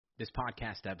This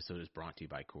podcast episode is brought to you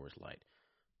by Coors Light.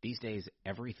 These days,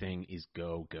 everything is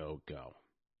go, go, go.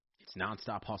 It's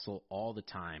nonstop hustle all the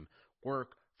time.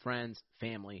 Work, friends,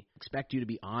 family expect you to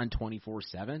be on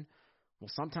 24/7. Well,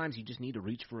 sometimes you just need to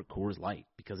reach for a Coors Light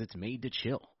because it's made to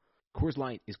chill. Coors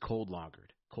Light is cold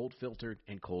lagered, cold filtered,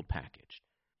 and cold packaged.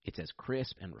 It's as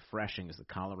crisp and refreshing as the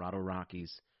Colorado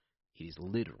Rockies. It is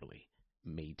literally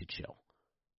made to chill.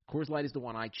 Coors Light is the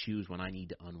one I choose when I need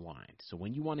to unwind. So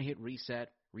when you want to hit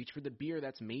reset, reach for the beer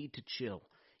that's made to chill.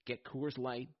 Get Coors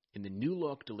Light in the new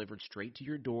look delivered straight to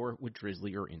your door with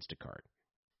Drizzly or Instacart.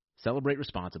 Celebrate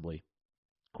responsibly.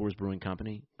 Coors Brewing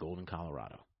Company, Golden,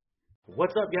 Colorado.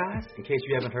 What's up, guys? In case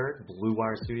you haven't heard, Blue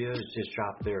Wire Studios just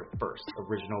dropped their first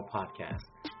original podcast,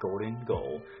 Golden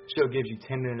Goal. The show gives you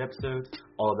 10-minute episodes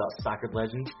all about soccer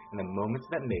legends and the moments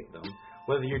that made them.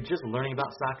 Whether you're just learning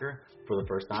about soccer for the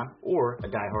first time or a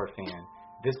diehard fan,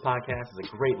 this podcast is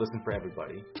a great listen for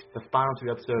everybody. The final 2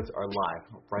 episodes are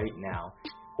live right now,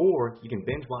 or you can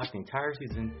binge watch the entire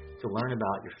season to learn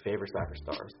about your favorite soccer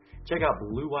stars. Check out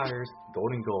Blue Wire's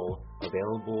Golden Goal,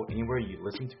 available anywhere you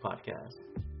listen to podcasts.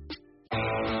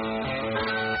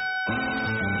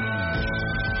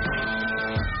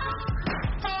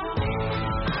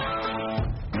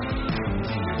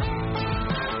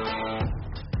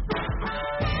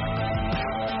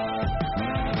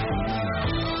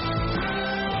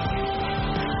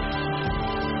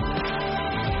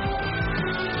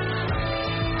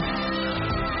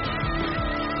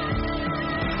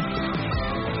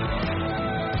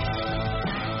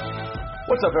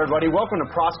 What's up, everybody? Welcome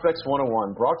to Prospects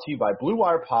 101, brought to you by Blue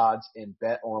Wire Pods and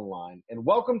Bet Online. And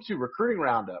welcome to Recruiting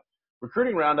Roundup.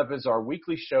 Recruiting Roundup is our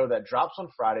weekly show that drops on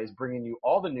Fridays, bringing you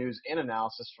all the news and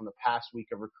analysis from the past week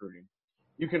of recruiting.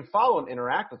 You can follow and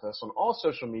interact with us on all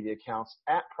social media accounts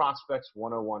at Prospects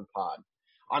 101 Pod.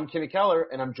 I'm Kenny Keller,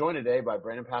 and I'm joined today by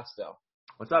Brandon Pastel.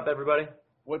 What's up, everybody?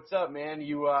 What's up, man?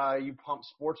 You pumped?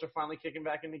 Sports are finally kicking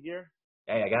back into gear?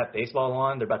 Hey, I got baseball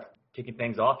on. They're about to kicking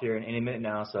things off here in any minute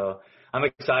now, so I'm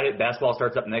excited. Basketball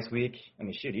starts up next week. I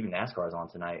mean, shoot, even NASCAR is on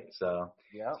tonight. So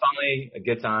It's finally a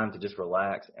good time to just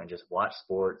relax and just watch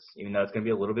sports. Even though it's going to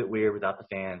be a little bit weird without the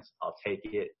fans, I'll take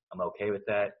it. I'm okay with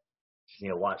that. Just need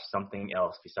to watch something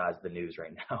else besides the news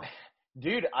right now.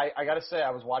 Dude, I got to say,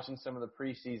 I was watching some of the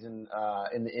preseason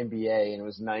in the NBA, and it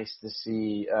was nice to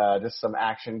see just some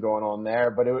action going on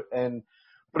there. But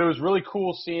it was really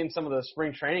cool seeing some of the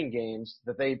spring training games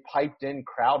that they piped in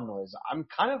crowd noise. I'm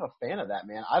kind of a fan of that,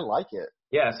 man. I like it.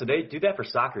 Yeah, so they do that for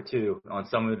soccer, too, on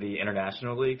some of the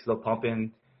international leagues. They'll pump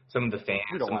in some of the fans,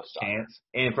 some of the chants.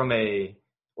 And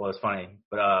it's funny,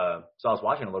 but so I was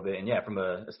watching a little bit, and yeah, from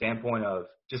a standpoint of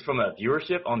just from a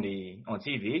viewership on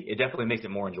TV, it definitely makes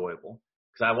it more enjoyable.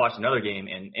 Because I watched another game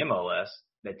in MLS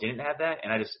that didn't have that,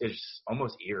 and it's just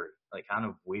almost eerie, like kind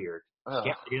of weird. You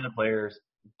can't hear the players.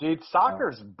 Dude,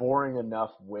 soccer's boring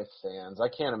enough with fans. I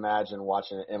can't imagine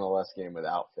watching an MLS game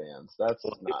without fans. That's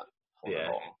not fun at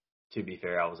all. To be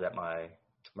fair, I was at my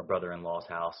brother-in-law's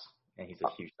house, and he's a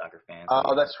huge soccer fan.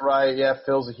 Oh, that's right. Yeah,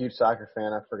 Phil's a huge soccer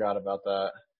fan. I forgot about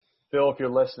that. Phil, if you're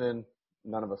listening,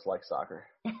 none of us like soccer.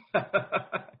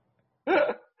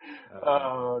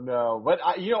 Oh, no. But,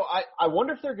 I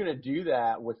wonder if they're going to do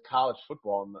that with college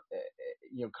football,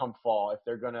 come fall, if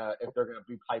they're going to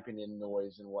be piping in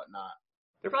noise and whatnot.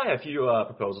 They probably have a few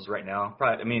proposals right now.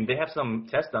 They have some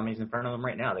test dummies in front of them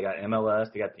right now. They got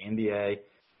MLS, they got the NBA,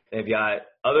 they've got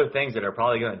other things that are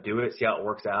probably going to do it, see how it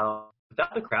works out.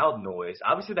 Without the crowd noise,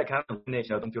 obviously that kind of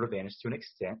eliminates home field advantage to an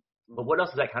extent. But what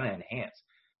else does that kind of enhance?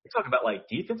 We're talking about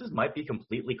defenses might be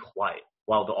completely quiet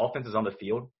while the offense is on the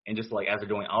field, and just as they're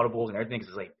doing audibles and everything.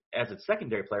 Because as a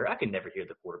secondary player, I can never hear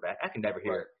the quarterback. I can never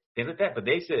hear things like that. But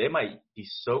they said it might be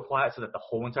so quiet so that the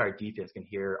whole entire defense can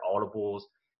hear audibles,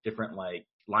 different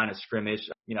line of scrimmage.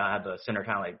 I have the center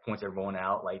kind of points everyone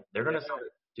out. They're going to start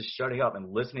just shutting up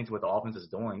and listening to what the offense is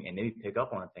doing and maybe pick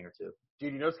up on a thing or two.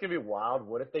 Dude, it's going to be wild.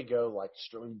 What if they go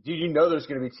dude, there's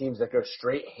going to be teams that go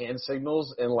straight hand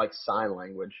signals and sign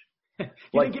language. You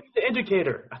didn't give me the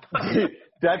indicator.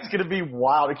 That's going to be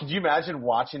wild. Could you imagine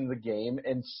watching the game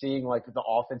and seeing the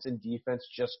offense and defense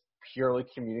just purely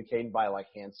communicating by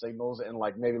hand signals and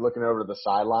maybe looking over to the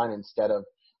sideline instead of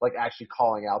actually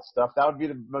calling out stuff? That would be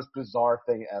the most bizarre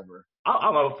thing ever.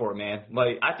 I'm up for it, man.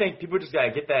 I think people just got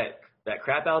to get that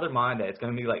crap out of their mind that it's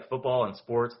going to be like football and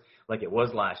sports like it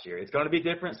was last year. It's going to be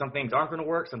different. Some things aren't going to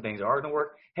work. Some things are going to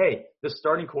work. Hey, the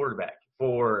starting quarterback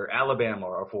for Alabama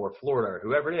or for Florida or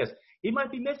whoever it is, he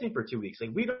might be missing for 2 weeks.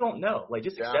 We don't know.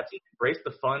 Just accept it, embrace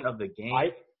the fun of the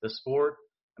game, the sport.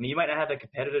 You might not have that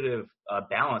competitive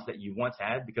balance that you once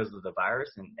had because of the virus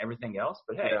and everything else.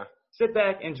 But, hey, sit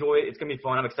back, enjoy it. It's going to be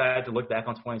fun. I'm excited to look back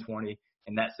on 2020,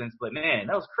 in that sense. But man,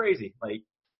 that was crazy. Like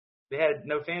they had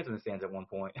no fans in the stands at one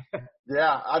point.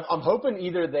 Yeah, I'm hoping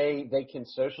either they can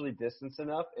socially distance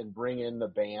enough and bring in the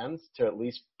bands to at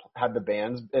least have the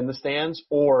bands in the stands,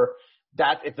 or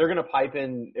that if they're gonna pipe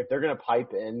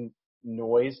in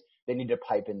noise, they need to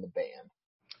pipe in the band.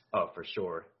 Oh, for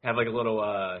sure. Have like a little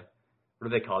what do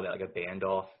they call that? Like a band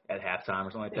off at halftime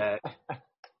or something like that.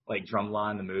 Like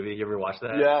Drumline, the movie. You ever watch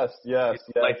that? Yes.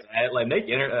 Like that. Like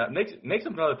make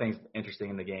some other things interesting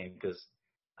in the game because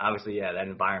obviously, yeah, that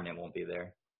environment won't be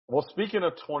there. Well, speaking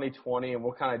of 2020, and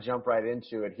we'll kind of jump right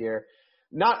into it here.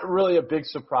 Not really a big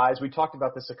surprise. We talked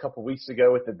about this a couple weeks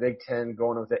ago with the Big Ten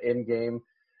going with the in-game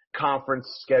conference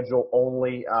schedule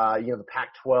only. The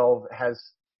Pac-12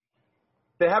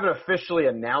 they haven't officially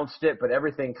announced it, but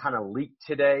everything kind of leaked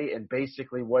today. And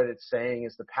basically what it's saying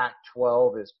is the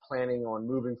Pac-12 is planning on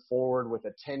moving forward with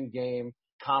a 10-game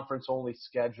conference-only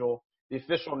schedule. The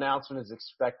official announcement is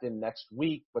expected next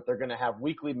week, but they're going to have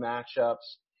weekly matchups.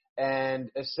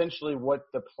 And essentially what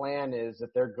the plan is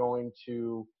that they're going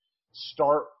to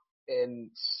start in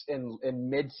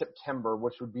mid-September,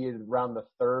 which would be around the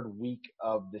third week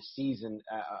of the season.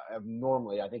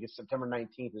 Normally, I think it's September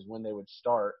 19th is when they would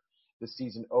start the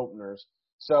season openers.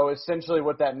 So essentially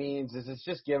what that means is it's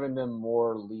just giving them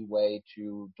more leeway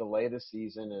to delay the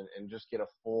season and just get a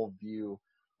full view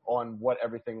on what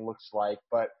everything looks like.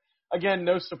 But again,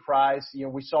 no surprise.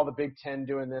 We saw the Big Ten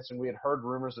doing this, and we had heard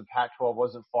rumors that Pac-12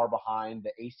 wasn't far behind.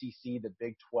 The ACC, the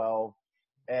Big 12,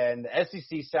 and the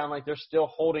SEC sound like they're still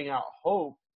holding out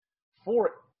hope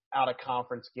for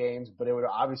out-of-conference games, but it would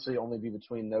obviously only be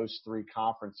between those three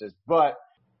conferences. But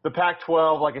the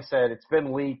Pac-12, like I said, it's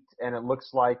been leaked, and it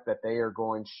looks like that they are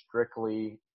going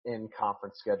strictly in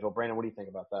conference schedule. Brandon, what do you think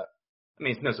about that? I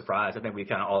mean, it's no surprise. I think we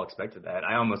kind of all expected that.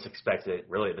 I almost expected,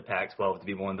 really, the Pac-12 to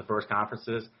be one of the first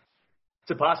conferences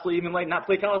to possibly even not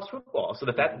play college football. So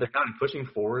the fact that they're kind of pushing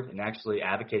forward and actually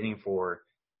advocating for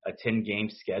a 10-game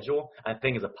schedule, I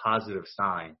think is a positive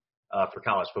sign for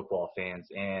college football fans.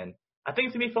 And I think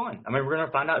it's going to be fun. I mean, we're going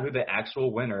to find out who the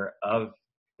actual winner of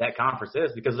that conference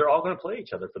is because they're all going to play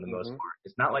each other for the most part.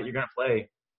 It's not like you're going to play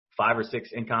 5 or 6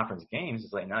 in-conference games.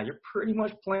 It's like, no, you're pretty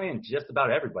much playing just about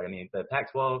everybody. I mean, the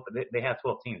Pac-12, they have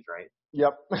 12 teams, right?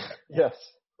 Yep. Yes.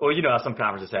 Well, how some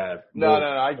conferences have. No,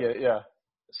 I get it, yeah.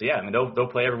 So, yeah, I mean, they'll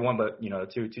play everyone but,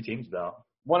 two teams about.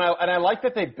 I like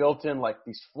that they built in, like,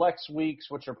 these flex weeks,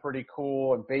 which are pretty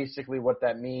cool. And basically what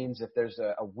that means, if there's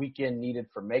a weekend needed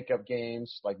for makeup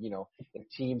games, like, if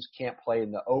teams can't play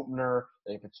in the opener,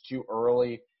 if it's too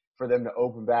early for them to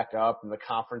open back up and the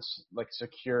conference, like,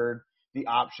 secured the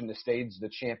option to stage the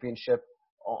championship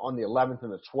on the 11th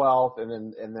and the 12th.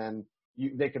 And then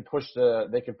they can push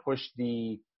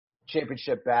the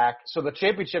championship back. So the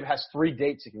championship has 3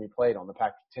 dates it can be played on, the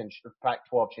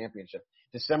Pac-12 championship: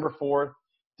 December 4th,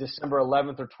 December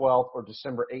 11th or 12th, or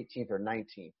December 18th or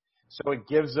 19th. So it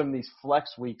gives them these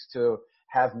flex weeks to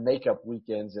have makeup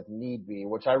weekends if need be,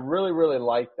 which I really, really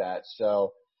like that.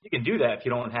 So you can do that if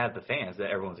you don't have the fans that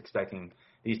everyone's expecting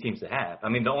these teams to have. I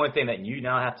mean, the only thing that you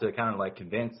now have to kind of like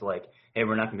convince, like, hey,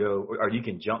 we're not going to go, or you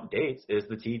can jump dates, is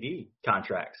the TV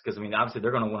contracts. Because, I mean, obviously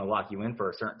they're going to want to lock you in for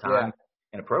a certain time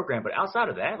in a program. But outside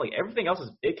of that, like, everything else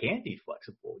it can be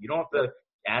flexible. You don't have to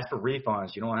ask for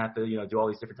refunds. You don't have to, do all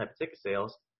these different types of ticket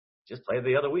sales. Just play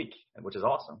the other week, which is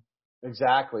awesome.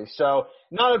 Exactly. So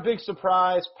not a big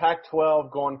surprise.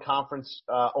 Pac-12 going conference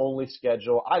only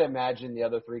schedule. I'd imagine the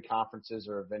other 3 conferences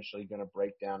are eventually going to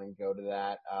break down and go to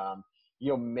that.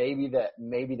 Maybe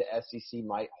the SEC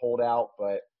might hold out,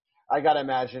 but I got to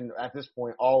imagine at this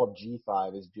point all of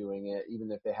G5 is doing it,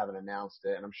 even if they haven't announced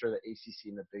it. And I'm sure the ACC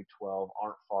and the Big 12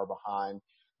 aren't far behind.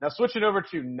 Now, switching over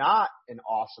to not an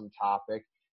awesome topic,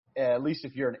 at least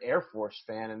if you're an Air Force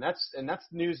fan, and that's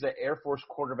news that Air Force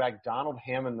quarterback Donald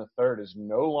Hammond III is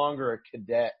no longer a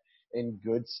cadet in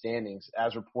good standings,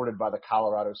 as reported by the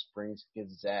Colorado Springs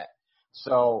Gazette.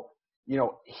 So,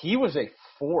 he was a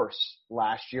force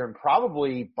last year and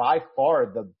probably by far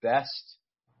the best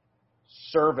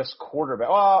service quarterback.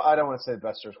 Well, I don't want to say the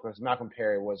best service quarterback. Malcolm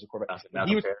Perry was a quarterback.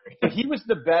 He was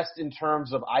the best in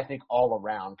terms of, I think, all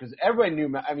around, because everybody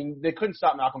knew. I mean, they couldn't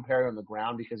stop Malcolm Perry on the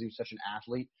ground because he was such an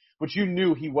athlete, but you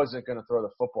knew he wasn't going to throw the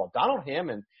football. Donald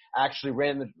Hammond actually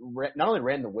not only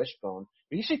ran the wishbone,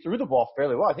 but he actually threw the ball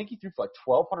fairly well. I think he threw for like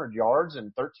 1,200 yards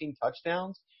and 13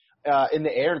 touchdowns in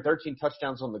the air and 13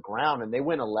 touchdowns on the ground, and they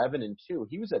went 11-2.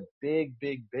 He was a big,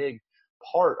 big, big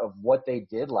part of what they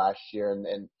did last year, and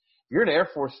if you're an Air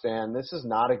Force fan, this is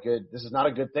not a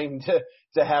good thing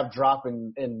to have drop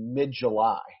in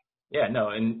mid-July. Yeah, no,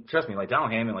 and trust me, like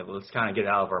Donald Hammond, like let's kind of get it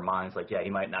out of our minds. Like, yeah, he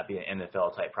might not be an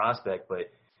NFL type prospect,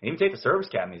 but And even take the service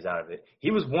academies out of it. He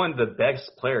was one of the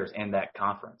best players in that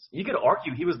conference. You could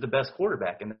argue he was the best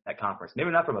quarterback in that conference.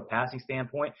 Maybe not from a passing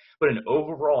standpoint, but an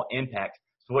overall impact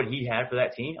to what he had for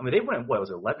that team. I mean, they went, what was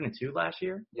it, 11-2 last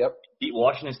year? Yep. Beat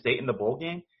Washington State in the bowl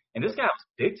game. And this guy was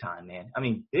big time, man. I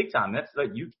mean, big time. That's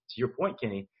like to your point,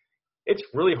 Kenny. It's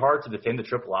really hard to defend the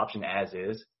triple option as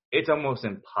is. It's almost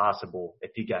impossible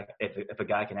if a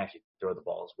guy can actually throw the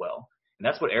ball as well. And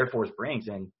that's what Air Force brings.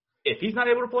 And if he's not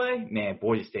able to play, man,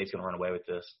 Boise State's going to run away with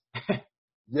this.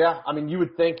 Yeah, I mean, you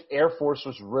would think Air Force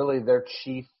was really their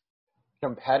chief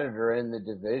competitor in the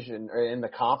division or in the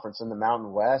conference in the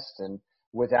Mountain West, and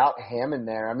without Hammond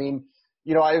there, I mean,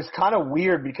 you know, it was kind of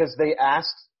weird because they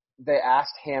asked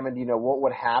Hammond, you know, what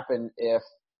would happen if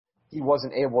he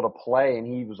wasn't able to play, and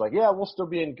he was like, yeah, we'll still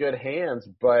be in good hands.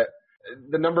 But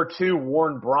the number 2,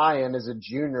 Warren Bryan, is a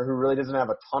junior who really doesn't have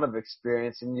a ton of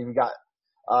experience, and you've got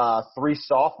 3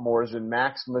 sophomores in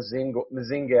Max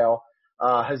Mazingale,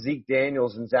 Hazik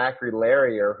Daniels, and Zachary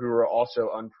Larrier, who are also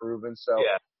unproven. So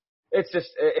yeah.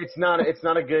 It's not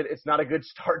a good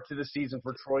start to the season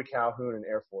for Troy Calhoun and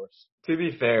Air Force. To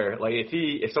be fair, like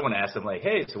if someone asked him like,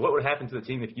 hey, so what would happen to the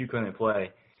team if you couldn't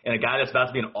play? And a guy that's about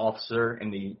to be an officer in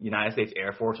the United States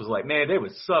Air Force was like, man, they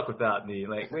would suck without me.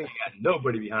 Like, they got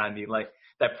nobody behind me. Like,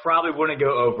 that probably wouldn't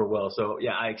go over well. So,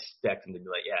 yeah, I expect them to be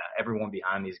like, yeah, everyone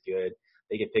behind me is good.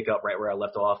 They can pick up right where I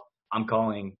left off. I'm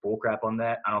calling bullcrap on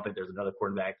that. I don't think there's another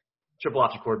triple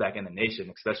option quarterback in the nation,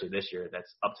 especially this year,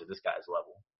 that's up to this guy's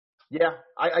level. Yeah,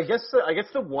 I guess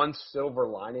the one silver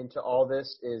lining to all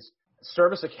this is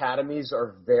service academies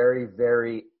are very,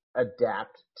 very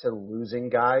adapt to losing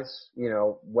guys, you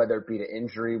know, whether it be to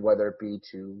injury, whether it be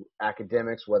to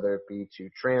academics, whether it be to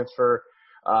transfer.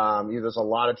 There's a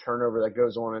lot of turnover that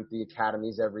goes on at the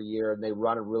academies every year, and they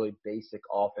run a really basic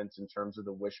offense in terms of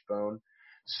the wishbone.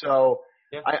 So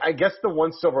yeah. I guess the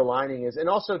one silver lining is, and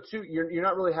also too, you're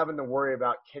not really having to worry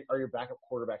about are your backup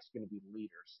quarterbacks going to be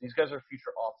leaders. These guys are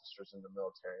future officers in the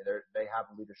military. They have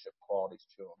leadership qualities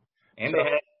to them. And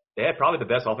they had probably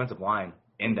the best offensive line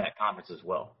in that conference as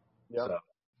well. Yep. So.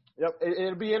 Yep.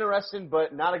 It'll be interesting,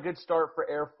 but not a good start for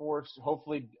Air Force.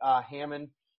 Hopefully Hammond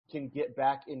can get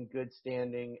back in good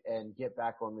standing and get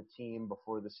back on the team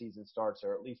before the season starts,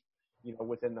 or at least, you know,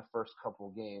 within the first couple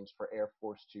of games for Air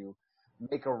Force to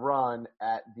make a run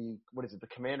at the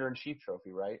Commander-in-Chief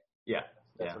trophy, right? Yeah.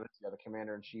 That's what it's, the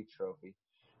Commander-in-Chief trophy.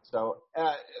 So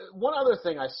one other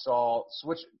thing I saw,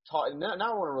 now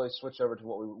I want to really switch over to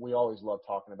what we always love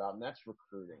talking about, and that's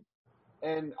recruiting.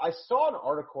 And I saw an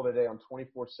article today on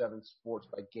 24/7 Sports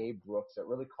by Gabe Brooks that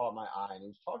really caught my eye, and he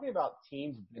was talking about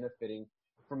teams benefiting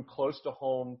from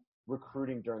close-to-home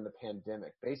recruiting during the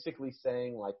pandemic, basically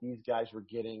saying, like, these guys were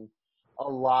getting a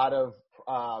lot of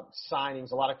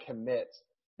signings, a lot of commits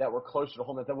that were closer to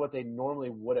home than what they normally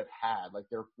would have had. Like,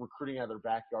 they're recruiting out of their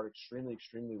backyard extremely,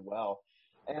 extremely well.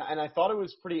 And I thought it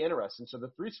was pretty interesting. So the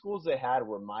 3 schools they had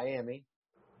were Miami,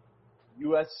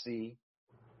 USC,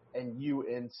 and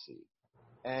UNC.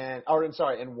 And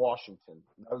Washington.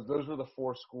 Those were the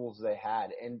 4 schools they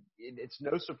had. And it's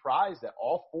no surprise that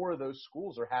all 4 of those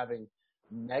schools are having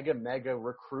mega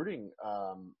recruiting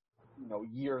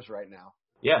years right now.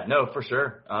 Yeah, no, for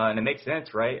sure. And it makes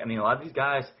sense, right? I mean, a lot of these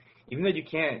guys, even though you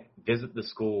can't visit the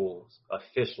schools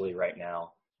officially right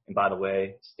now, and by the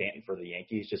way, Stanton for the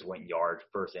Yankees just went yard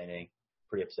first inning.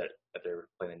 Pretty upset that they're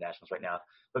playing the Nationals right now.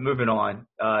 But moving on,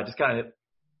 just kind of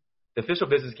the official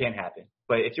visits can't happen.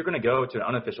 But if you're going to go to an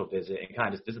unofficial visit and kind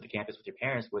of just visit the campus with your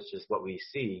parents, which is what we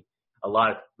see a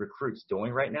lot of recruits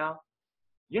doing right now,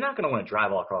 you're not going to want to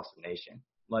drive all across the nation.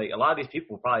 Like, a lot of these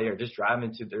people probably are just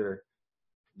driving to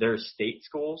their state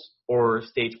schools or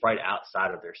states right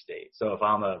outside of their state. So if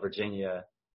I'm a Virginia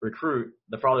recruit,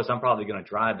 the farthest I'm probably going to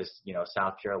drive is, you know,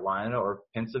 South Carolina or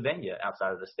Pennsylvania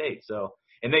outside of the state. So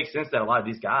it makes sense that a lot of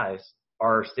these guys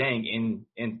are staying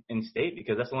in state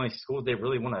because that's the only schools they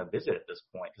really want to visit at this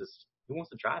point, because who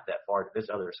wants to drive that far to visit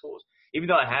other schools? Even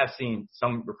though I have seen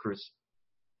some recruits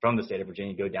from the state of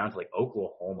Virginia go down to like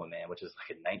Oklahoma, man, which is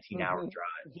like a 19-hour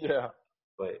drive. Yeah.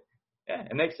 But yeah,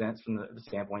 it makes sense from the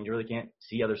standpoint. You really can't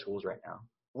see other schools right now.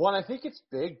 Well, and I think it's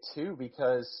big too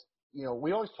because, you know,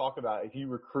 we always talk about if you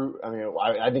recruit, I mean,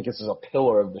 I think this is a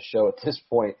pillar of the show at this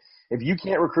point. If you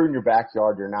can't recruit in your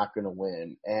backyard, you're not going to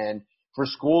win. And for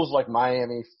schools like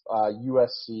Miami,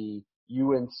 USC,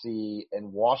 UNC,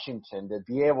 and Washington to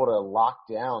be able to lock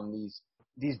down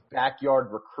these backyard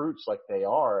recruits like they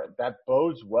are, that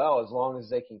bodes well as long as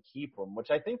they can keep them, which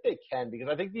I think they can, because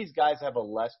I think these guys have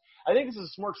I think this is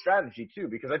a smart strategy too,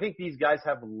 because I think these guys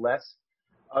have less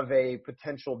of a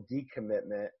potential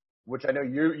decommitment, which I know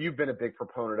you've been a big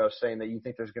proponent of, saying that you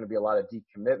think there's going to be a lot of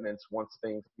decommitments once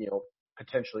things, you know,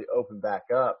 potentially open back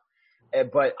up.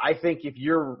 But I think if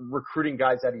you're recruiting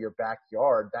guys out of your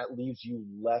backyard, that leaves you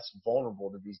less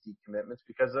vulnerable to these decommitments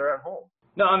because they're at home.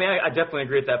 No, I mean, I definitely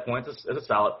agree with that point. It's a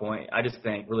solid point. I just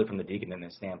think really from the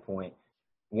decommitment standpoint,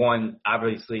 one,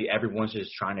 obviously everyone's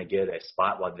just trying to get a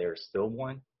spot while there's still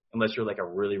one, unless you're like a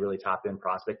really, really top-end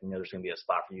prospect and there's going to be a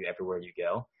spot for you everywhere you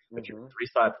go. But you're a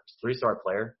three-star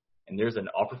player and there's an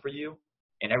offer for you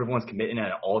and everyone's committing at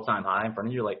an all-time high in front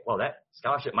of you, you're like, well, that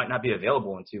scholarship might not be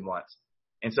available in 2 months.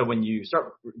 And so when you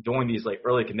start doing these like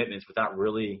early commitments without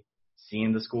really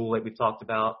seeing the school like we've talked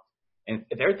about, and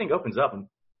if everything opens up and,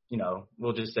 you know,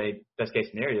 we'll just say best case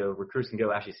scenario, recruits can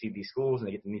go actually see these schools and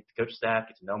they get to meet the coach staff,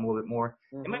 get to know them a little bit more.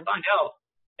 They might find out,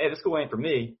 hey, this school ain't for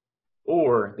me.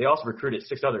 Or they also recruited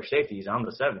 6 other safeties. And I'm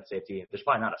the 7th safety. There's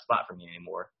probably not a spot for me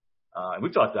anymore. And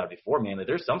we've talked about it before, man. Like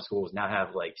there's some schools now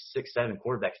have like 6, 7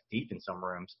 quarterbacks deep in some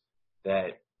rooms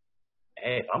that,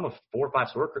 hey, if I'm a 4 or 5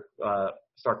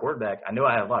 star quarterback, I know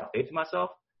I have a lot of faith in myself.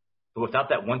 But without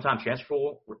that one-time transfer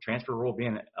rule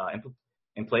being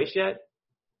in place yet,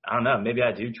 I don't know. Maybe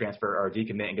I do transfer or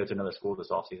decommit and go to another school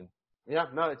this offseason. Yeah,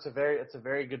 no, it's a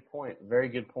very good point. Very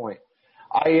good point.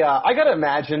 I got to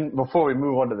imagine before we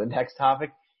move on to the next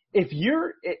topic, if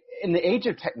you're in the age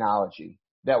of technology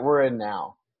that we're in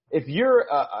now, if you're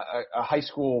a high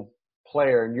school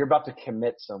player and you're about to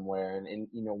commit somewhere and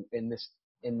you know in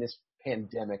this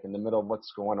pandemic in the middle of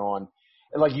what's going on,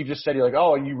 and like you just said, you're like,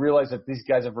 oh, you realize that these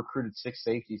guys have recruited 6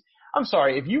 safeties. I'm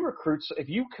sorry, if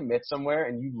you commit somewhere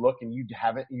and you look and you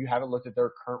haven't looked at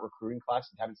their current recruiting class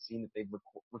and haven't seen that they've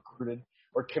recruited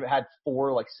or had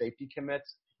 4 like safety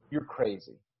commits, you're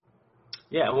crazy.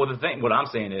 Yeah, well, what I'm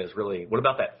saying is really, what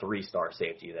about that 3-star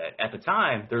safety that at the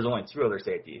time there's only 2 other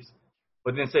safeties,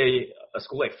 but then say a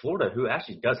school like Florida who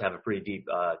actually does have a pretty deep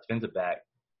defensive back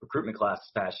recruitment class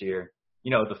this past year. You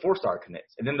know, the 4-star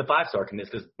commits and then the 5-star commits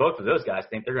because both of those guys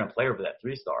think they're going to play over that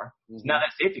 3-star. So now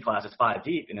that safety class is 5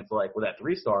 deep, and it's like, well, that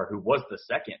 3-star who was the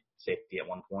 2nd safety at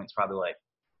one point is probably like,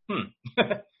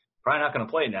 probably not going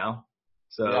to play now.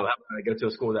 So I'm going to go to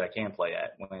a school that I can play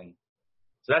at.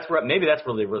 So that's where maybe that's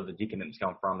really where the decommitments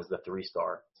come from is the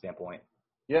 3-star standpoint.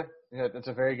 Yeah, that's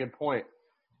a very good point.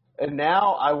 And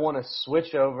now I want to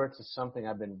switch over to something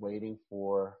I've been waiting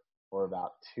for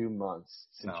about 2 months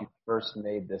since you first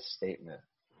made this statement.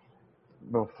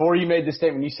 Before you made this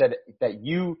statement, you said that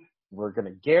you were going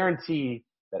to guarantee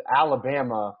that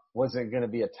Alabama wasn't going to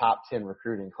be a top 10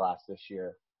 recruiting class this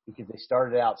year because they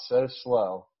started out so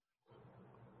slow.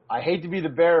 I hate to be the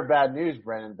bearer of bad news,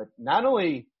 Brandon, but not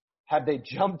only have they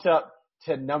jumped up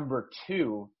to number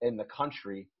 2 in the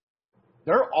country,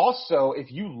 they're also,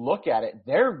 if you look at it,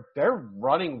 they're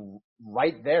running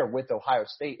right there with Ohio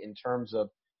State in terms of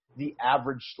the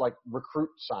average like recruit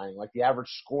signing, like the average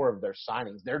score of their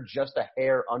signings. They're just a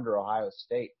hair under Ohio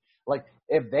State. Like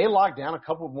if they lock down a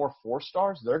couple more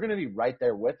 4-stars, they're going to be right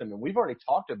there with them. And we've already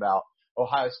talked about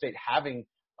Ohio State having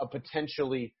a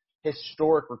potentially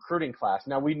historic recruiting class.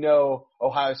 Now we know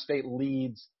Ohio State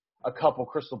leads a couple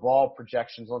crystal ball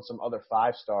projections on some other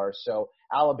 5-stars. So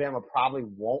Alabama probably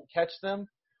won't catch them,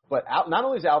 but not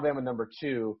only is Alabama number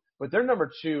 2, but they're number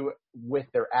 2 with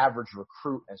their average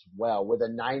recruit as well, with a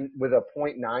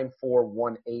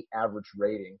 .9418 average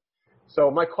rating.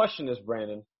 So my question is,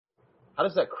 Brandon, how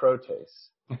does that crow taste?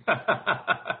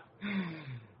 Man,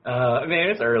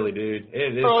 it's early, dude.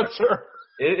 It is. Oh, sure.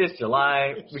 It's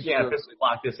July. We can't officially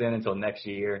lock this in until next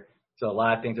year. So a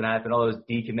lot of things can happen. All those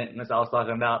decommitments I was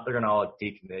talking about, they're going to all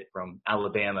decommit from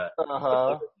Alabama.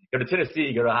 Go to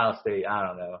Tennessee, go to Ohio State. I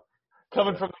don't know.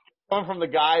 Coming from the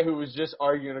guy who was just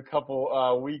arguing a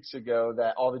couple weeks ago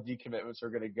that all the decommitments are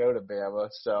going to go to Bama.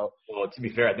 So, well, to be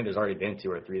fair, I think there's already been 2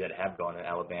 or 3 that have gone to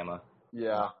Alabama.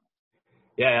 Yeah.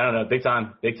 Yeah, I don't know. Big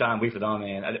time week for them,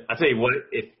 man. I tell you what,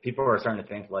 if people are starting to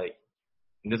think like,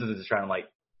 and this is just trying to like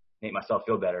make myself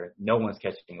feel better, no one's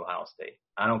catching Ohio State.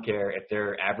 I don't care if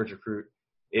their average recruit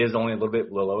is only a little bit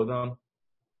below them.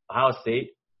 Ohio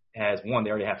State has one.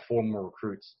 They already have 4 more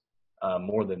recruits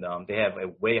more than them. They have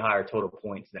a way higher total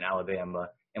points than Alabama.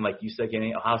 And like you said,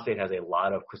 Kenny, Ohio State has a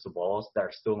lot of crystal balls that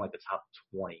are still in like the top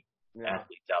 20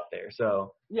 athletes out there.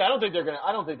 So yeah, I don't think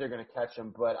they're gonna catch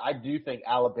them, but I do think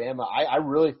Alabama. I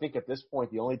really think at this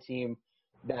point the only team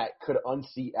that could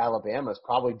unseat Alabama is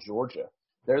probably Georgia.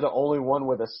 They're the only one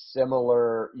with a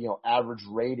similar, average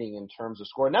rating in terms of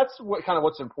score. And that's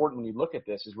what's important when you look at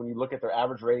this is when you look at their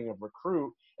average rating of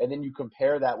recruit and then you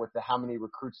compare that with how many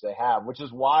recruits they have, which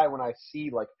is why when I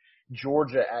see like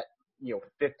Georgia at,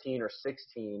 15 or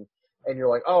 16 and you're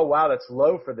like, oh, wow, that's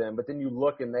low for them. But then you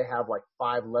look and they have like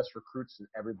 5 less recruits than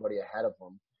everybody ahead of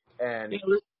them. And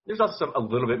there's also a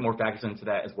little bit more factors into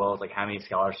that as well as like how many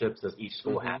scholarships does each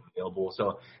school have available.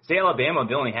 So say Alabama,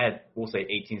 they only had, we'll say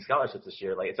 18 scholarships this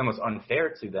year. Like it's almost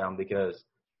unfair to them because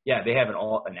they have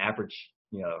an average,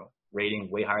 rating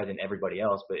way higher than everybody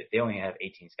else, but if they only have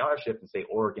 18 scholarships and say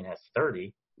Oregon has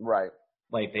 30, right.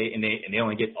 Like they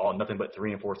only get nothing but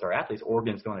 3 and 4 star athletes,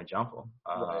 Oregon's going to jump them.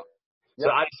 Right. So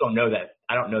I just don't know that.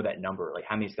 I don't know that number, like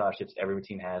how many scholarships every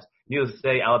team has. Needless to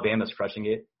say, Alabama's crushing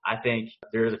it. I think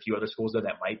there's a few other schools though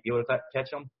that might be able to catch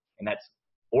them, and that's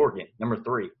Oregon, number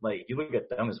 3. Like if you look at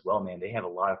them as well, man, they have a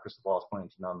lot of crystal balls pointing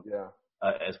to them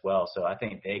as well. So I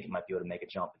think they might be able to make a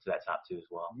jump into that top 2 as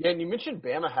well. Yeah, and you mentioned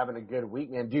Bama having a good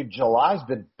week, man. Dude, July's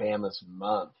been Bama's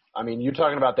month. I mean, you're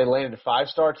talking about they landed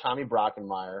 5-star Tommy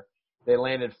Brockenmeyer. They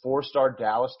landed 4-star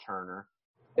Dallas Turner.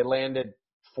 They landed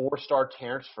 4-star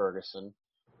Terrence Ferguson.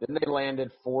 Then they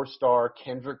landed 4-star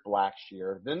Kendrick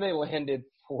Blackshear. Then they landed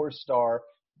 4-star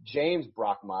James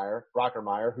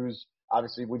Brockermeyer, who's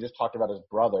obviously we just talked about his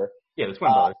brother. Yeah, the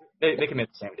twin brothers. They commit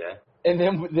the same day. And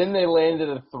then they landed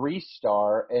a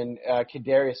 3-star in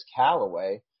Kadarius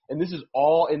Callaway. And this is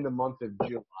all in the month of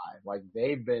July. Like,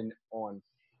 they've been on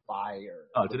fire.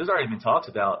 Oh, so there's already been talks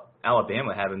about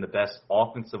Alabama having the best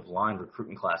offensive line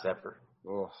recruiting class ever.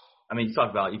 Ugh. I mean,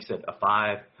 you said a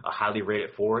 5, a highly rated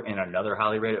 4, and another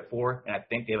highly rated 4, and I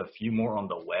think they have a few more on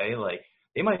the way. Like,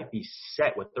 they might be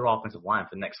set with their offensive line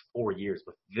for the next 4 years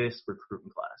with this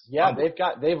recruiting class. Yeah, they've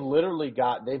got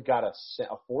a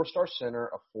 4-star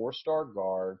center, a 4-star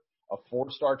guard, a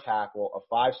 4-star tackle,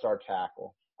 a 5-star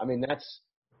tackle. I mean,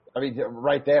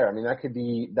 right there. I mean, that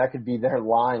could be their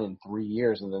line in 3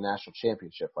 years in the national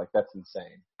championship. Like, that's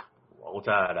insane. Roll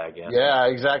Tide, I guess. Yeah,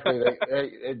 exactly.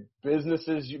 Business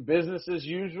as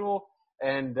usual,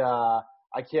 and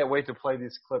I can't wait to play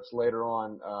these clips later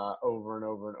on over and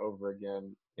over and over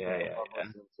again. Yeah.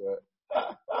 To it.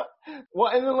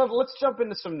 Well, and then let's jump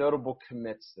into some notable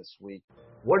commits this week.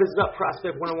 What is up,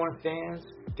 Prospect 101 fans?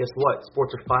 Guess what?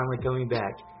 Sports are finally coming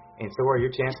back, and so are your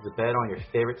chances to bet on your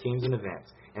favorite teams and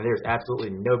events. And there's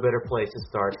absolutely no better place to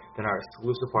start than our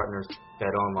exclusive partners,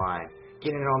 BetOnline.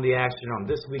 Get in on the action on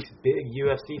this week's big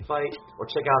UFC fight, or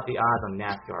check out the odds on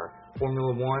NASCAR,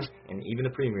 Formula One, and even the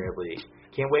Premier League.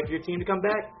 Can't wait for your team to come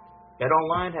back?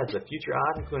 BetOnline has the future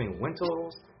odds including win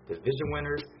totals, division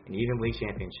winners, and even league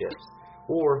championships.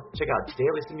 Or check out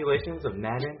daily simulations of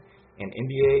Madden and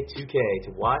NBA 2K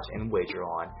to watch and wager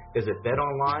on. Visit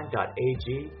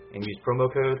betonline.ag and use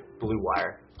promo code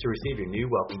BLUEWIRE to receive your new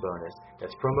welcome bonus.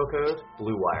 That's promo code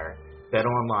BLUEWIRE.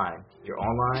 BetOnline, your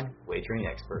online wagering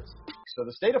experts. So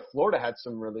the state of Florida had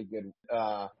some really good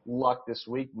luck this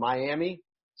week. Miami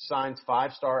signs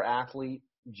 5-star athlete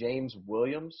James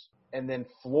Williams. And then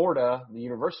Florida, the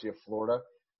University of Florida,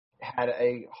 had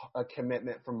a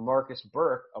commitment from Marcus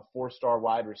Burke, a 4-star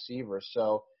wide receiver.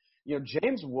 So,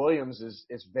 James Williams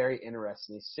is very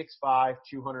interesting. He's 6'5",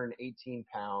 218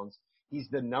 pounds. He's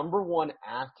the number 1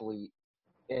 athlete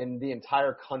in the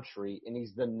entire country, and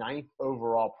he's the 9th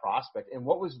overall prospect. And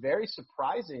what was very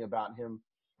surprising about him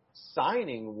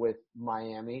signing with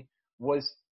Miami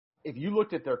was if you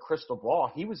looked at their crystal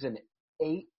ball, he was an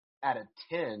 8 out of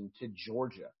 10 to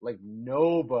Georgia. Like,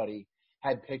 nobody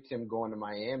had picked him going to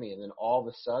Miami, and then all of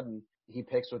a sudden he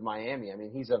picks with Miami. I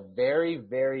mean, he's a very,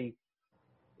 very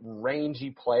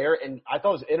rangy player, and I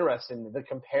thought it was interesting. The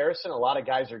comparison a lot of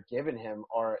guys are giving him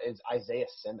is Isaiah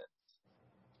Simmons.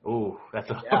 Ooh,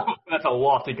 that's a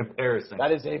lofty comparison.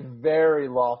 That is a very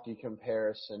lofty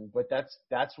comparison, but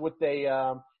that's what they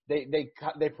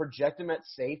project him at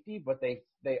safety, but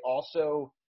they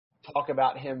also talk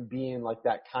about him being like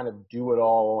that kind of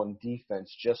do-it-all on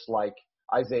defense, just like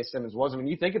Isaiah Simmons was. When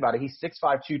you think about it, he's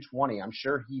 6'5", 220. I'm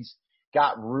sure he's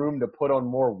got room to put on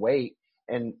more weight.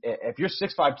 And if you're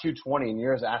 6'5", 220 and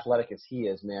you're as athletic as he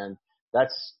is, man,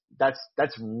 that's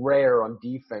rare on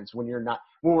defense when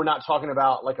we're not talking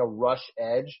about like a rush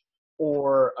edge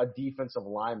or a defensive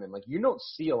lineman. Like, you don't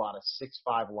see a lot of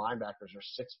 6'5" linebackers or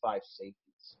 6'5"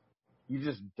 safeties. You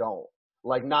just don't.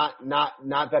 Like, not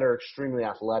that are extremely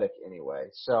athletic anyway.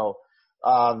 So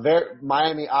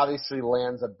Miami obviously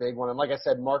lands a big one. And like I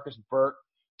said, Marcus Burke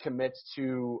commits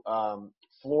to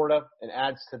Florida and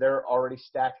adds to their already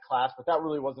stacked class, but that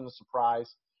really wasn't a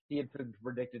surprise. He had been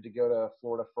predicted to go to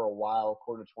Florida for a while,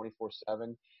 according to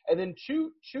 24/7. And then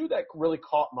two that really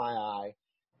caught my eye,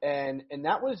 and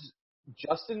that was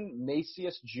Justin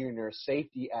Macias Jr.,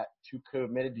 safety who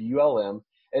committed to ULM,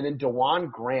 and then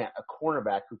DeJuan Grant, a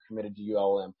cornerback who committed to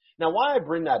ULM. Now, why I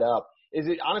bring that up is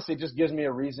it honestly just gives me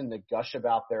a reason to gush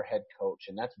about their head coach,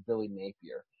 and that's Billy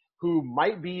Napier, who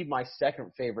might be my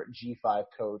second favorite G5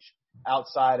 coach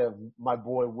outside of my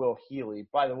boy Will Healy.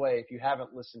 By the way, if you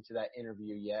haven't listened to that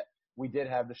interview yet, we did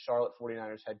have the Charlotte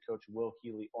 49ers head coach Will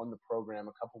Healy on the program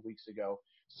a couple weeks ago.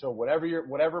 So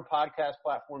whatever podcast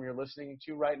platform you're listening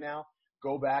to right now,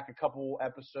 go back a couple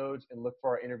episodes and look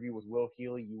for our interview with Will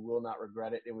Healy. You will not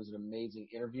regret it. It was an amazing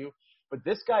interview. But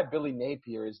this guy, Billy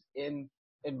Napier, is in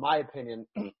my opinion,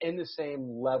 in the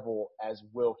same level as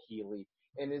Will Healy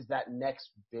and is that next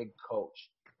big coach.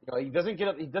 You know, he doesn't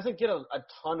get a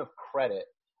ton of credit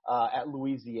at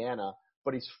Louisiana,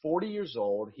 but he's 40 years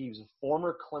old. He was a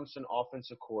former Clemson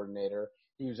offensive coordinator.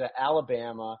 He was at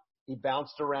Alabama. He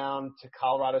bounced around to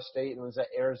Colorado State and was at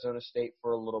Arizona State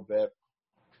for a little bit.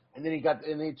 And then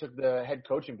he took the head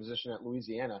coaching position at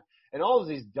Louisiana. And all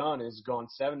he's done is gone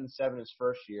 7-7 his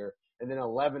first year and then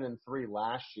 11-3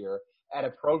 last year at a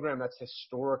program that's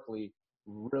historically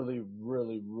really,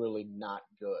 really, really not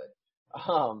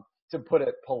good, to put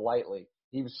it politely.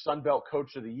 He was Sun Belt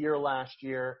Coach of the Year last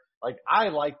year. Like, I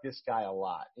like this guy a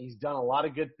lot. He's done a lot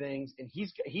of good things, and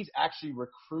he's actually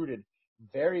recruited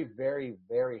very, very,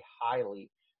 very highly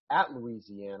at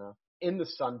Louisiana in the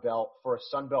Sun Belt for a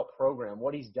Sun Belt program.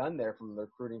 What he's done there from the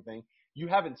recruiting thing, you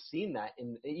haven't seen that.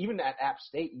 Even at App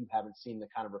State, you haven't seen the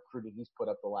kind of recruiting he's put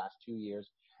up the last 2 years.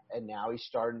 And now he's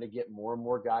starting to get more and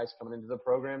more guys coming into the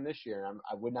program this year. And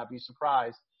I would not be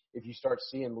surprised if you start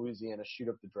seeing Louisiana shoot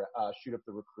up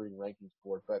the recruiting rankings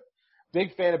board. But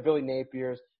big fan of Billy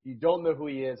Napier's. You don't know who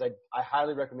he is. I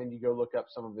highly recommend you go look up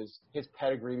some of his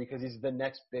pedigree because he's the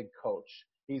next big coach.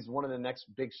 He's one of the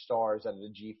next big stars out of the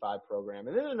G5 program.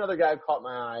 And then another guy who caught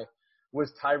my eye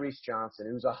was Tyrese Johnson,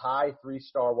 who's a high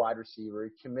 3-star wide receiver.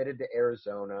 He committed to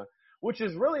Arizona, which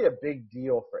is really a big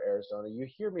deal for Arizona. You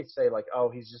hear me say, like, oh,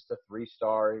 he's just a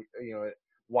 3-star. You know,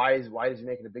 why is he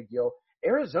making a big deal?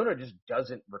 Arizona just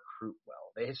doesn't recruit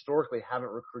well. They historically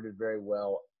haven't recruited very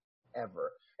well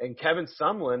ever. And Kevin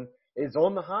Sumlin is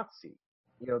on the hot seat.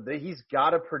 You know, he's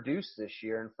got to produce this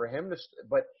year. And for him to –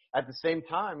 but at the same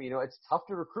time, you know, it's tough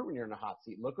to recruit when you're in a hot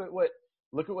seat. Look at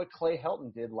what Clay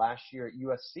Helton did last year at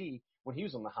USC when he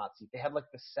was on the hot seat. They had like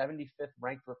the 75th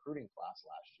ranked recruiting class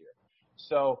last year.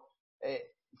 So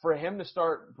for him to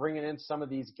start bringing in some of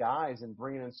these guys and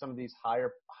bringing in some of these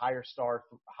higher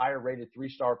rated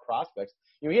 3-star prospects,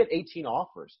 you know, he had 18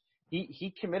 offers.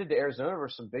 He committed to Arizona for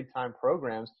some big time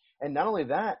programs. And not only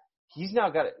that,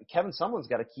 Kevin Sumlin's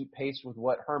got to keep pace with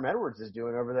what Herm Edwards is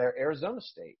doing over there at Arizona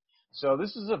State. So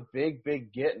this is a big,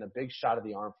 big get and a big shot of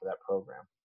the arm for that program.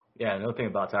 Yeah, another thing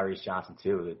about Tyrese Johnson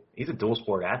too, he's a dual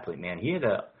sport athlete, man. He had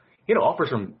offers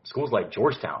from schools like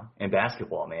Georgetown in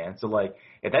basketball, man. So like,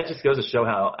 if that just goes to show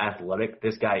how athletic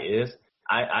this guy is,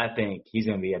 I think he's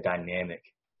going to be a dynamic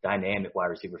wide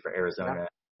receiver for Arizona,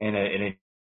 and an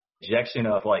injection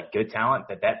of like good talent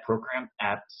that program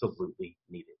absolutely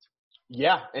needed.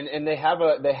 Yeah, and they have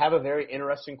a very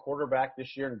interesting quarterback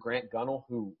this year in Grant Gunnell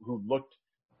who looked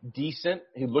decent.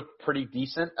 He looked pretty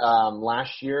decent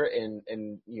last year in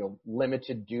you know,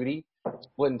 limited duty,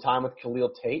 splitting time with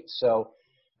Khalil Tate. So,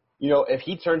 you know, if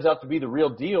he turns out to be the real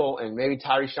deal and maybe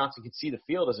Tyrese Johnson could see the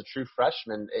field as a true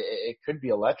freshman, it could be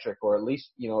electric, or at least,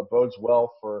 you know, it bodes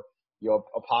well for, you know,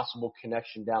 a possible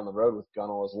connection down the road with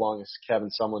Gunnell as long as Kevin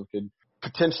Sumlin could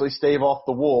potentially stave off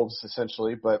the Wolves,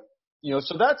 essentially. But, you know,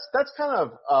 so that's kind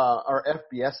of our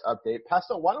FBS update.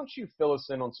 Pastor, why don't you fill us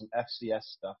in on some FCS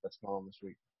stuff that's going on this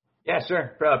week? Yeah,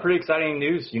 sure. Pretty exciting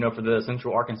news, you know, for the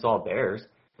Central Arkansas Bears.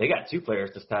 They got 2 players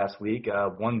this past week,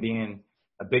 one being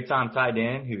a big-time tight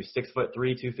end who's 6'3",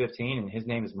 215, and his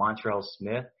name is Montrell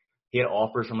Smith. He had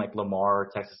offers from like Lamar,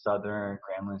 Texas Southern,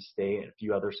 Grambling State, and a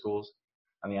few other schools.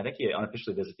 I mean, I think he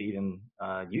unofficially visited even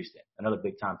Houston, another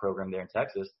big-time program there in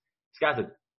Texas. This guy's a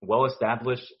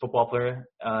well-established football player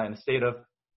in the state of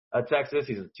Texas.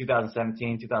 He's a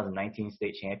 2017, 2019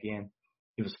 state champion.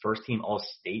 He was first-team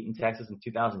All-State in Texas in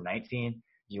 2019. If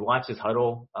you watch his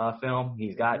huddle film,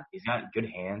 he's got good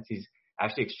hands. He's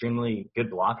actually extremely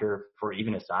good blocker for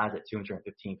even his size at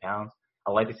 215 pounds.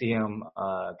 I like to see him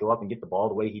go up and get the ball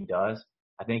the way he does.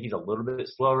 I think he's a little bit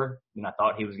slower than I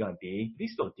thought he was going to be.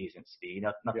 He's still decent speed,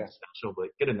 nothing special, but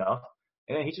good enough.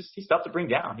 And then he's tough to bring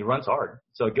down. He runs hard.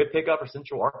 So a good pickup for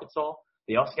Central Arkansas.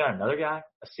 They also got another guy,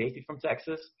 a safety from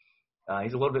Texas.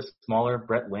 He's a little bit smaller,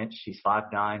 Brett Lynch. He's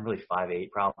 5'9", really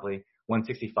 5'8", probably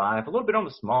 165. A little bit on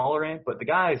the smaller end, but the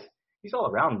guy's he's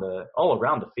all around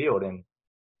the field, and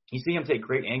you see him take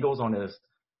great angles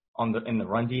in the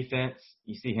run defense.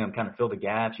 You see him kind of fill the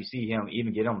gaps. You see him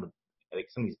even get on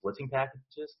some of these blitzing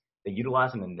packages. They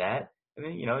utilize him in that. And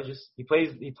then, you know, he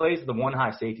plays the one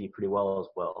high safety pretty well as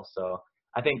well. So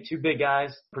I think 2 big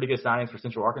guys, pretty good signings for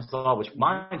Central Arkansas, which,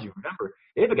 mind you, remember,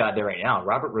 they have a guy there right now,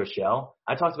 Robert Rochelle.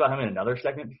 I talked about him in another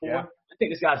segment before. Yeah. I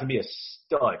think this guy's going to be a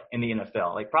stud in the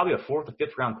NFL, like probably a 4th or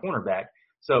 5th round cornerback.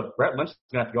 So Brett Lynch is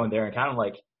going to have to go in there and kind of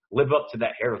like live up to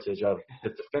that heritage of the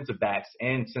defensive backs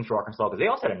in Central Arkansas, because they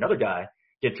also had another guy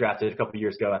get drafted a couple of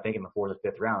years ago, I think in the 4th or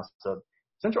 5th round. So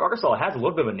Central Arkansas has a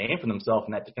little bit of a name for themselves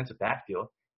in that defensive backfield.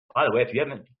 By the way, if you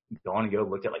haven't gone and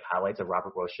looked at like highlights of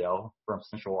Robert Rochelle from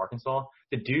Central Arkansas,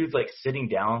 the dude's like sitting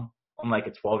down on like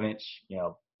a 12-inch,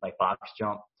 like box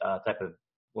jump type of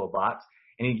little box,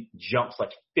 and he jumps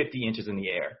like 50 inches in the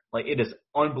air. Like, it is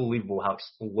unbelievable how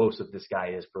explosive this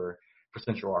guy is for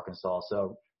Central Arkansas.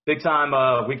 So big time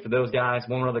week for those guys.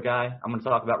 One other guy I'm going to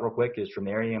talk about real quick is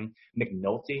Tremarium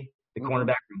McNulty, the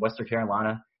cornerback from Western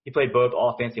Carolina. He played both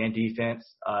offense and defense.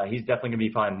 He's definitely going to be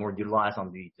probably more utilized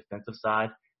on the defensive side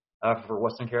for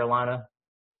Western Carolina.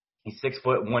 He's 6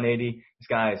 foot, 180. This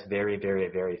guy is very, very,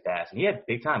 very fast. And he had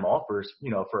big time offers,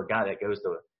 for a guy that goes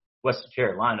to Western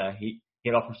Carolina. He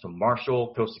had offers from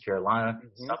Marshall, Coastal Carolina,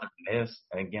 Southern Miss,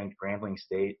 and again, Grambling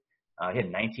State. He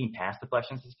had 19 pass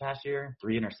deflections this past year,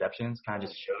 3 interceptions. Kind of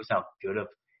just shows how good of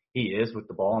he is with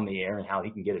the ball in the air and how he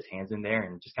can get his hands in there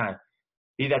and just kind of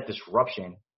be that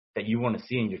disruption that you want to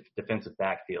see in your defensive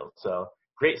backfield. So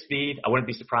great speed. I wouldn't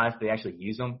be surprised if they actually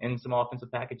use him in some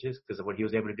offensive packages because of what he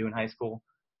was able to do in high school.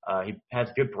 He has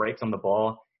good breaks on the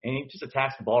ball, and he just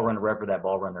attacks the ball runner wherever that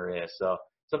ball runner is. So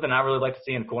something I really like to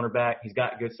see in a cornerback. He's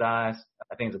got good size.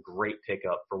 I think it's a great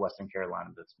pickup for Western Carolina.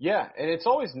 Yeah, and it's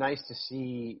always nice to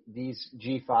see these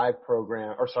these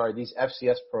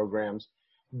FCS programs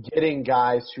getting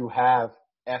guys who have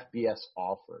FBS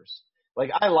offers. Like,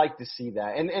 I like to see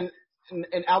that.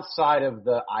 And outside of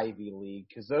the Ivy League,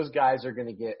 because those guys are going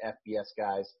to get FBS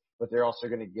guys, but they're also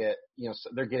going to get,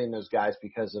 they're getting those guys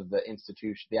because of the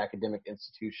academic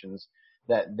institutions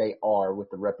that they are with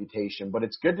the reputation. But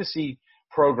it's good to see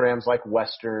programs like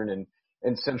Western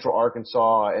and Central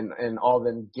Arkansas and all of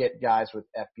them get guys with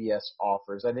FBS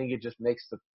offers. I think it just makes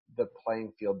the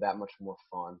playing field that much more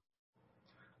fun.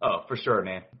 Oh, for sure,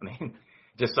 man. I mean,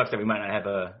 it just sucks that we might not have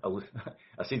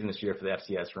a season this year for the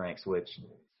FCS ranks, which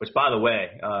by the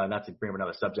way, not to bring up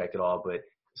another subject at all, but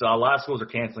so a lot of schools are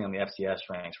canceling on the FCS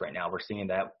ranks right now. We're seeing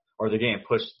that, or they're getting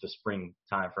pushed to spring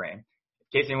time frame.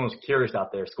 In case anyone was curious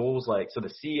out there, schools so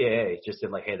the CAA just said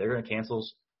hey, they're going to cancel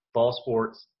fall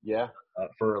sports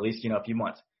for at least, a few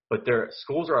months. But their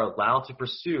schools are allowed to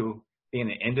pursue being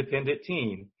an independent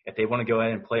team if they want to go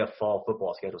ahead and play a fall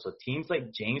football schedule. So teams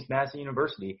like James Madison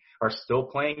University are still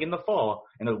playing in the fall,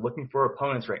 and they're looking for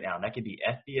opponents right now. And that could be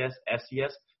FBS,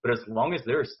 FCS, but as long as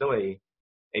there is still a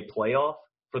playoff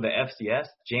for the FCS,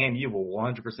 JMU will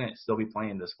 100% still be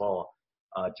playing this fall,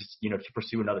 to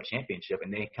pursue another championship.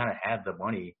 And they kind of have the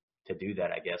money to do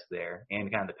that, I guess, there,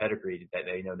 and kind of the pedigree that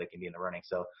they know they can be in the running.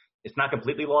 So it's not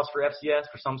completely lost for FCS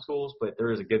for some schools, but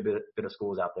there is a good bit of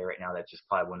schools out there right now that just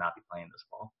probably will not be playing this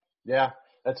fall. Yeah,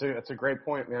 that's a great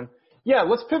point, man. Yeah,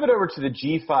 let's pivot over to the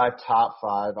G5 top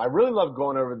 5. I really love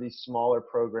going over these smaller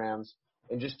programs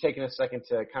and just taking a second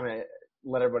to kind of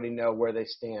let everybody know where they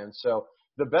stand. So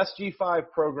the best G5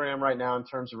 program right now in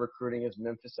terms of recruiting is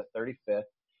Memphis at 35th.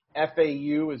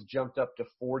 FAU has jumped up to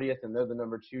 40th, and they're the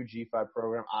number 2 G5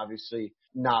 program. Obviously,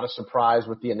 not a surprise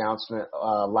with the announcement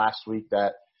last week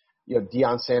that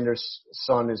Deion Sanders'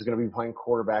 son is going to be playing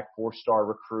quarterback, 4-star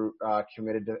recruit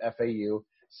committed to FAU.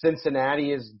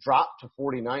 Cincinnati has dropped to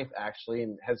 49th, actually,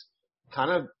 and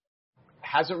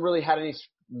hasn't really had any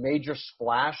major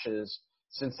splashes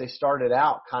since they started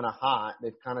out kind of hot.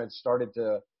 They've kind of started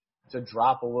to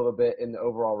drop a little bit in the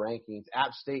overall rankings.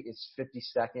 App State is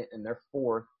 52nd, and they're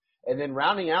 4th. And then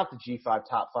rounding out the G5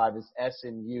 top 5 is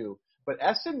SMU. But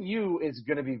SMU is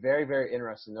going to be very, very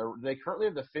interesting. They currently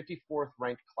have the 54th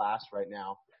ranked class right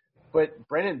now. But,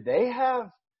 Brandon, they have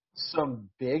some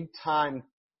big-time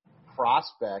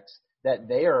prospects that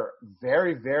they are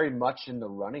very, very much in the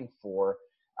running for,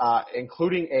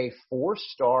 including a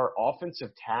 4-star offensive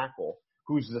tackle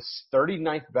who's the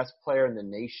 39th best player in the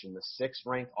nation, the 6th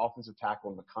ranked offensive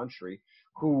tackle in the country,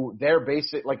 who they're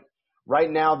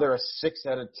right now they're a 6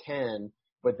 out of 10,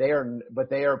 but they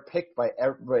are picked by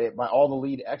all the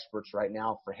lead experts right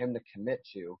now for him to commit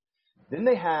to. Then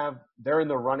they're in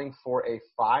the running for a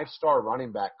 5-star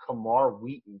running back, Kamar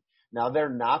Wheaton. Now they're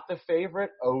not the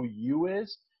favorite, OU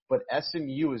is, but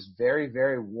SMU is very,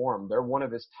 very warm. They're one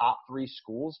of his top 3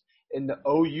 schools, and the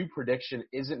OU prediction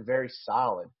isn't very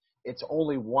solid. It's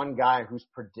only one guy who's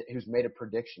made a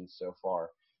prediction so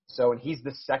far. And he's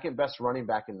the 2nd best running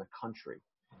back in the country.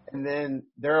 And then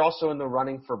they're also in the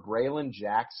running for Braylon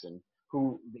Jackson,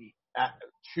 who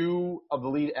 2 of the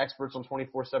lead experts on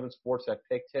 24/7 Sports have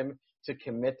picked him to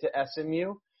commit to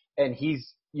SMU. And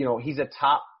he's a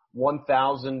top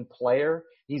 1,000 player.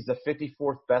 He's the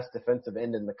 54th best defensive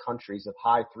end in the country. He's a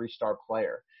high 3-star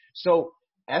player. So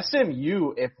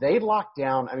SMU, if they lock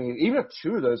down, I mean, even if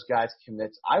two of those guys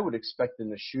commits, I would expect them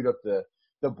to shoot up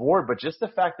the board. But just the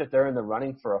fact that they're in the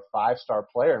running for a 5-star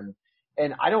player,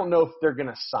 and I don't know if they're going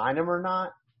to sign him or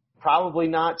not. Probably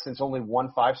not, since only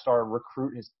one 5-star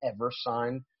recruit has ever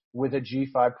signed with a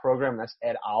G5 program. That's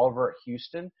Ed Oliver at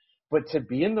Houston. But to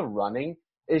be in the running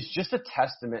is just a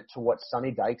testament to what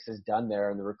Sonny Dykes has done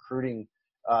there in the recruiting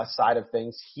side of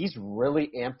things. He's really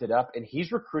amped it up, and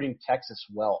he's recruiting Texas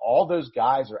well. All those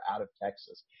guys are out of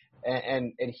Texas,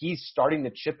 and he's starting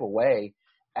to chip away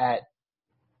at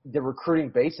the recruiting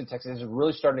base in Texas. He's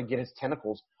really starting to get his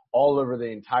tentacles all over the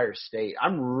entire state.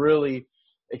 I'm really –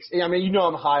 I mean, you know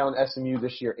I'm high on SMU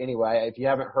this year anyway. If you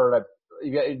haven't heard,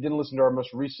 if you didn't listen to our most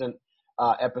recent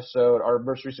episode, our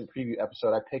most recent preview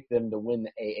episode, I picked them to win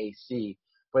the AAC.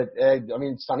 But, I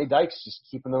mean, Sonny Dykes just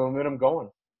keeping the momentum going.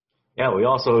 Yeah, we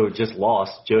also just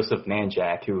lost Joseph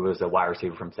Nanjak, who was a wide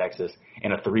receiver from Texas,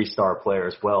 and a 3-star player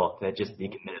as well that just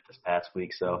decommitted this past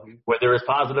week. So where there is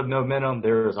positive momentum,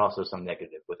 there is also some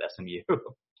negative with SMU.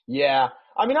 Yeah.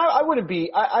 I mean, I wouldn't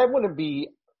be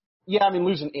 – yeah, I mean,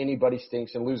 losing anybody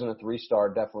stinks, and losing a 3-star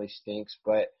definitely stinks.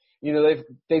 But, you know,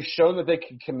 they've shown that they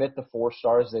can commit the 4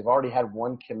 stars. They've already had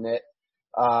one commit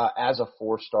as a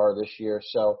 4-star this year.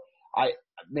 So, I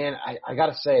got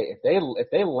to say, if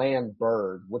they land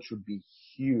Bird, which would be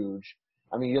huge,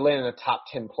 I mean, you land a top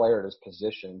 10 player at his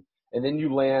position, and then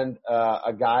you land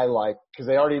a guy like – because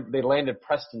they landed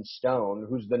Preston Stone,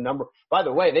 who's the number – by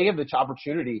the way, they have the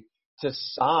opportunity to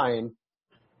sign –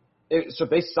 so if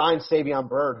they sign Savion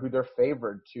Byrd, who they're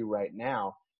favored to right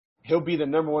now, he'll be the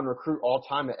number 1 recruit all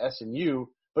time at SMU.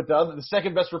 But the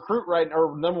second best recruit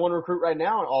number 1 recruit right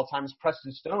now in all time is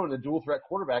Preston Stone, the dual threat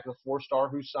quarterback, a 4-star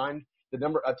who signed a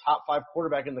top 5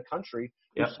 quarterback in the country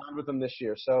who signed with them this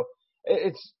year. So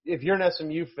if you're an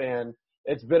SMU fan,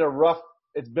 it's been a rough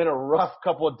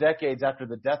couple of decades after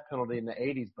the death penalty in the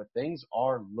 80s, but things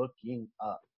are looking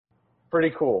up.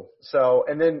 Pretty cool. So,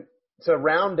 and then to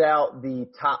round out the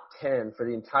top 10 for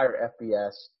the entire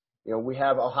FBS, you know, we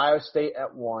have Ohio State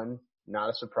at 1.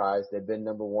 Not a surprise. They've been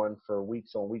number 1 for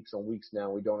weeks on weeks on weeks now.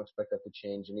 We don't expect that to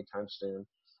change anytime soon.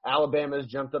 Alabama has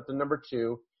jumped up to number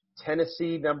 2.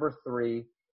 Tennessee, number 3.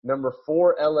 Number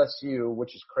 4, LSU,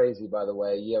 which is crazy, by the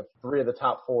way. You have 3 of the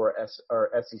top 4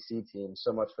 are SEC teams.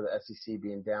 So much for the SEC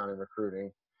being down in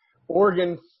recruiting.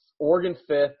 Oregon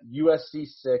 5th. USC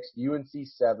 6th. UNC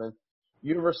 7th.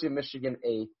 University of Michigan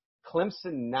 8th.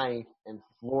 Clemson 9th, and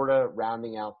Florida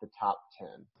rounding out the top 10.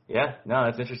 Yeah, no,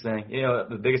 that's interesting. You know,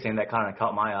 the biggest thing that kind of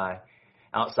caught my eye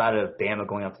outside of Bama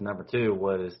going up to number 2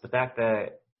 was the fact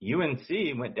that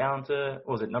UNC went down to,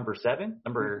 what was it, number 7,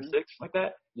 number 6, like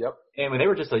that? Yep. And when they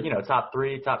were just a, top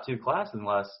 3, top 2 class in the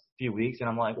last few weeks, and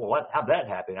I'm like, well, how'd that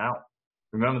happen? I don't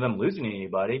remember them losing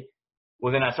anybody.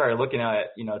 Well, then I started looking at,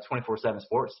 24/7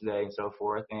 Sports today and so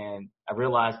forth, and I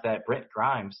realized that Brent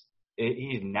Grimes,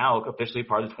 he's now officially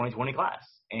part of the 2020 class.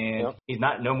 And he's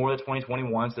not no more than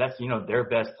 2021, so that's, their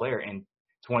best player in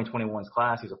 2021's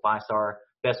class. He's a 5-star,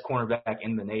 best cornerback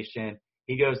in the nation.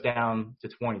 He goes down to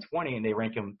 2020, and they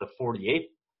rank him the 48th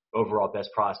overall best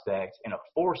prospect and a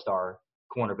 4-star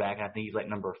cornerback. And I think he's like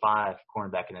number 5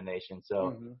 cornerback in the nation.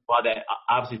 So while that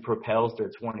obviously propels their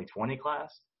 2020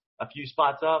 class a few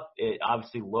spots up, it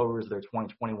obviously lowers their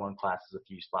 2021 classes a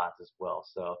few spots as well.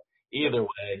 So either way,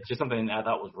 it's just something I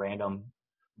thought was random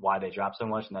why they dropped so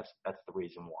much, and that's the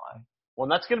reason why. Well,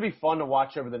 and that's going to be fun to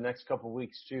watch over the next couple of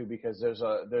weeks too, because there's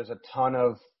a ton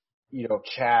of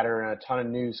chatter and a ton of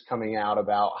news coming out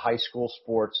about high school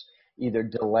sports either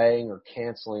delaying or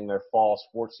canceling their fall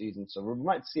sports season. So we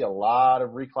might see a lot of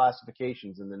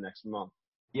reclassifications in the next month.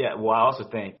 Yeah, well, I also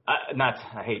think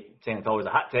I hate saying it's always a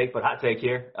hot take, but hot take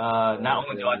here. Not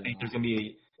only do I think there's going to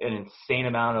be an insane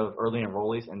amount of early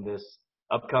enrollees in this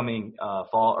upcoming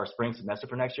fall or spring semester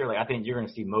for next year, like I think you're going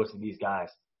to see most of these guys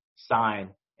sign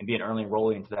and be an early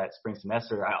enrollee into that spring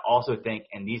semester. I also think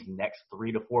in these next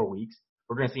 3 to 4 weeks,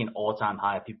 we're going to see an all-time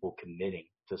high of people committing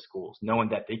to schools, knowing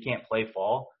that they can't play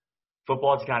fall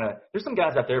football. It's kind of – there's some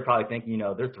guys out there probably thinking,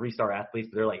 they're 3-star athletes,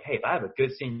 but they're like, hey, if I have a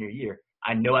good senior year,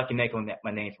 I know I can make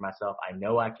my name for myself. I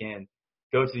know I can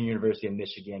go to the University of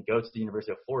Michigan, go to the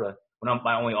University of Florida, when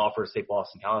my only offer is, say,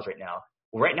 Boston College right now.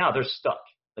 Well, right now they're stuck.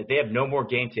 Like, they have no more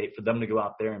game tape for them to go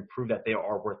out there and prove that they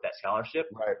are worth that scholarship.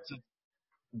 Right. So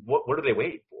what are they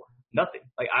waiting for? Nothing.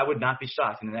 Like, I would not be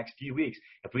shocked in the next few weeks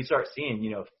if we start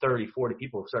seeing, 30, 40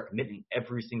 people start committing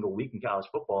every single week in college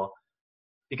football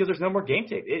because there's no more game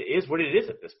tape. It is what it is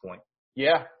at this point.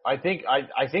 Yeah, I think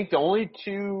the only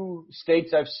 2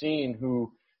 states I've seen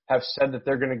who have said that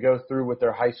they're going to go through with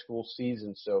their high school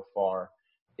season so far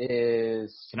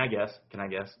is – Can I guess?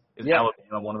 Is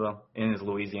Alabama one of them, and is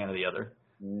Louisiana the other?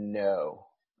 No.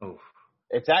 Oof.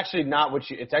 It's actually not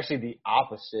it's actually the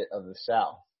opposite of the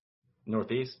South.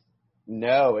 Northeast?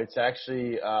 No, it's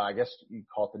actually, I guess you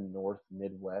call it the North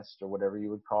Midwest or whatever you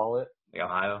would call it. Like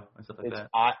Ohio and stuff like It's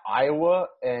that? Iowa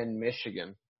and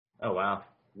Michigan. Oh, wow.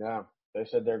 Yeah. They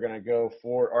said they're going to go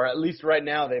forward, or at least right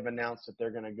now they've announced that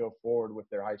they're going to go forward with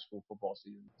their high school football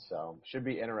season. So should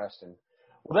be interesting.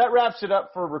 Well, that wraps it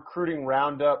up for Recruiting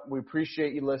Roundup. We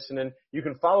appreciate you listening. You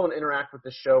can follow and interact with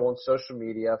the show on social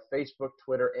media, Facebook,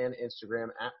 Twitter, and Instagram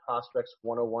at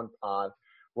Prospects101pod.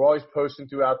 We're always posting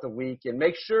throughout the week. And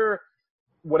make sure,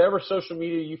 whatever social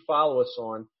media you follow us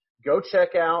on, go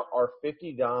check out our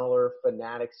 $50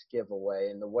 Fanatics giveaway.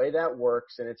 And the way that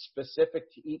works, and it's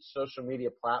specific to each social media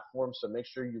platform, so make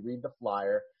sure you read the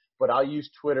flyer. But I'll use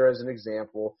Twitter as an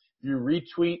example. You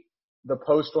retweet the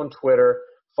post on Twitter,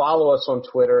 follow us on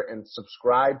Twitter, and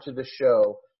subscribe to the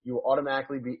show, you will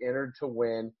automatically be entered to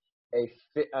win a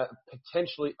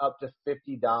potentially up to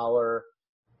 $50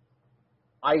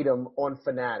 item on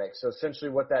Fanatics. So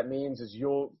essentially what that means is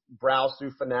you'll browse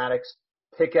through Fanatics,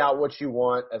 pick out what you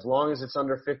want. As long as it's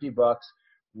under $50,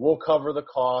 we'll cover the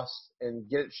cost and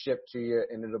get it shipped to you,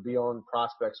 and it'll be on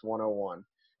Prospects 101.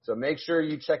 So make sure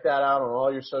you check that out on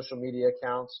all your social media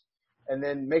accounts. And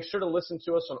then make sure to listen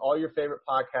to us on all your favorite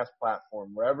podcast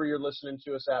platform. Wherever you're listening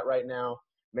to us at right now,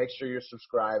 make sure you're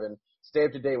subscribing. Stay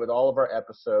up to date with all of our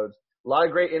episodes. A lot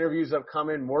of great interviews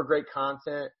upcoming, more great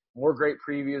content, more great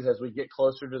previews as we get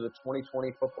closer to the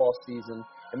 2020 football season.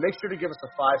 And make sure to give us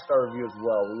a 5-star review as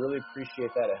well. We really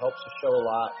appreciate that. It helps the show a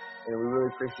lot, and we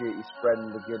really appreciate you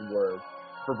spreading the good word.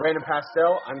 For Brandon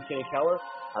Pastel, I'm Kenny Keller.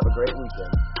 Have a great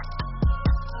weekend.